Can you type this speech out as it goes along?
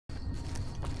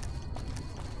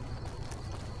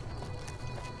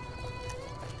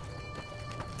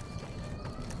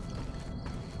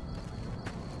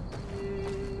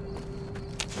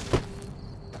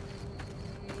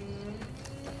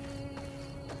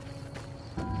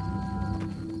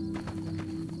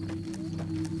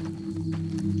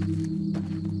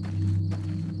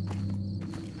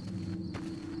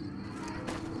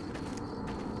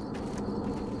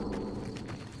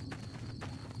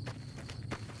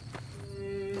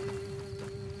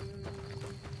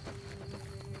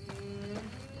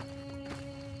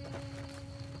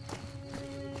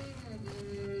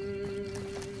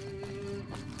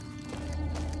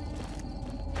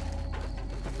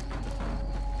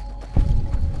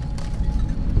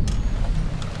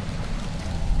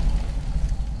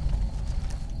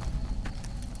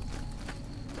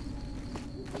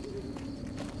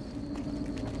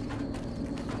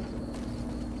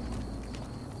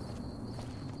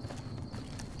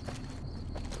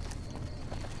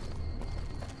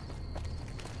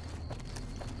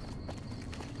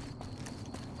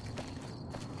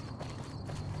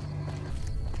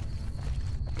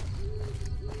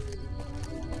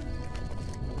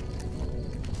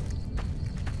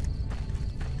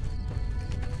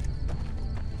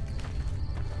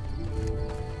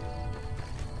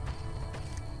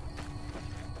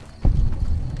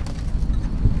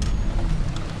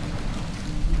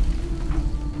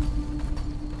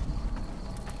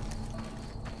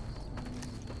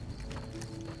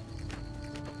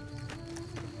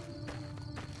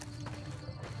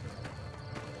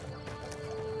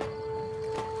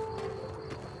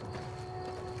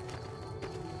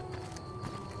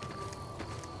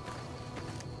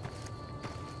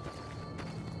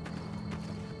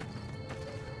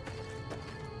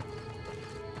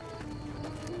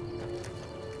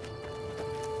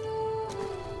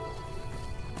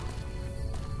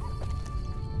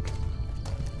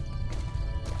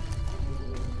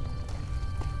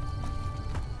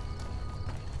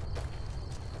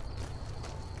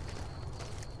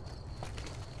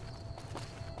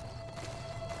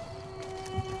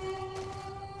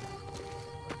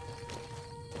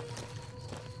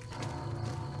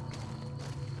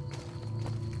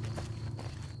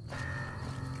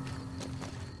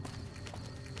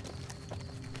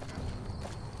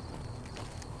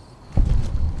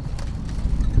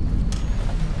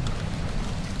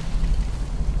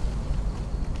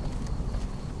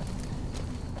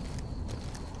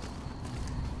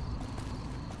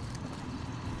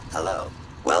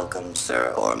Welcome,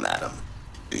 sir or madam.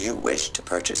 Do you wish to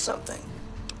purchase something?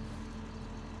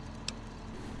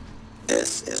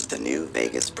 This is the new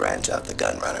Vegas branch of the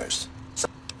Gunrunners.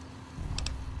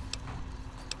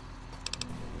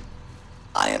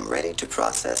 I am ready to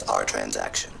process our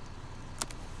transaction.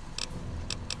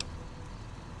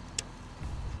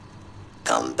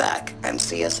 Come back and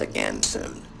see us again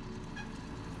soon.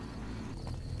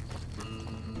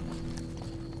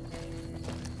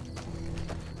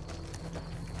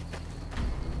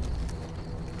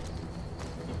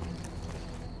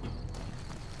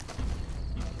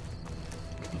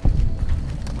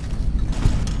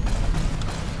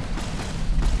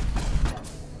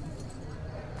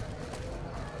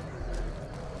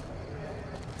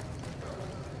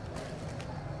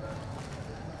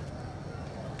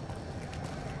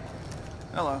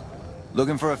 Hello.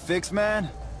 Looking for a fix, man?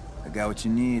 I got what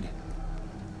you need.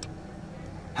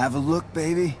 Have a look,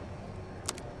 baby.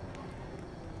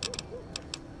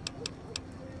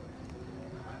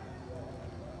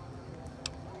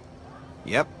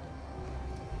 Yep.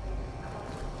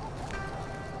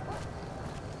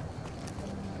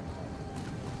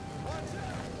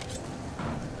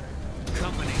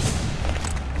 Company.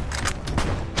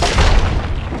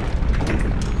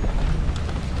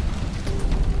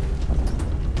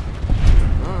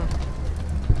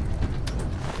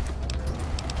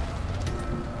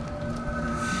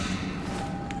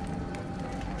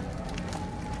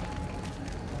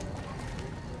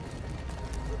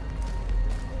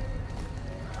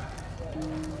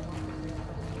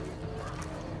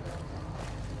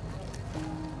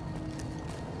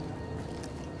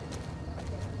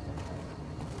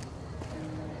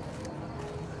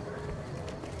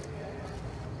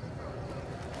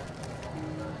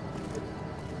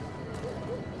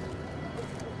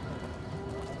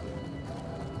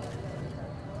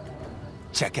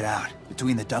 Check it out,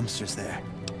 between the dumpsters there.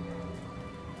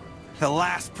 The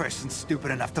last person stupid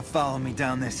enough to follow me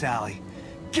down this alley.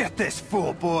 Get this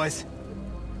fool, boys!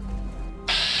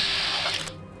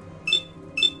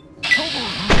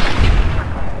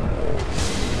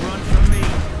 Run from me.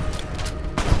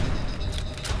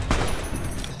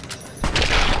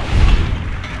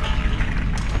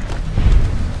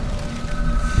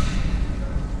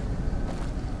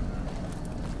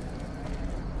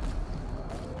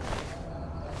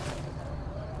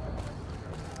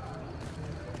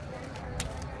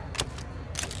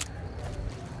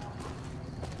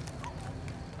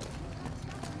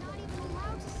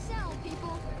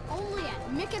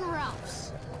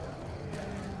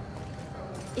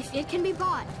 If it can be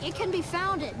bought, it can be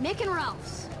found at Mick and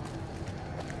Ralph's.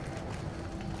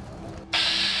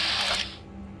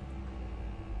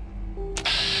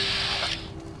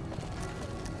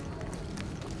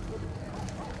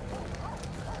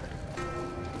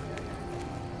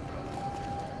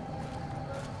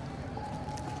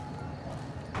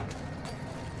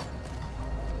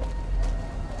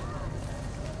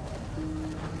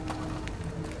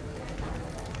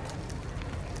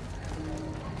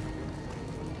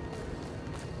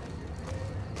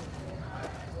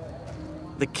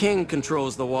 The king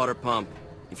controls the water pump.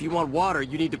 If you want water,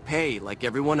 you need to pay like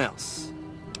everyone else.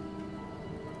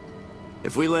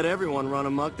 If we let everyone run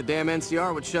amok, the damn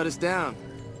NCR would shut us down.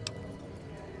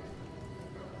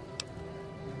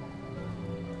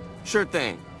 Sure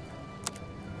thing.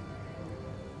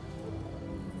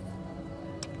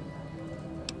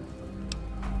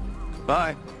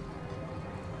 Bye.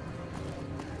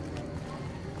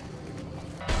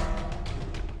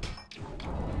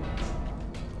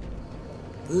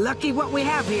 Lucky what we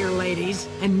have here, ladies.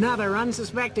 Another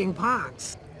unsuspecting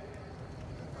pox.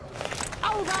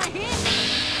 Over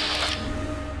here!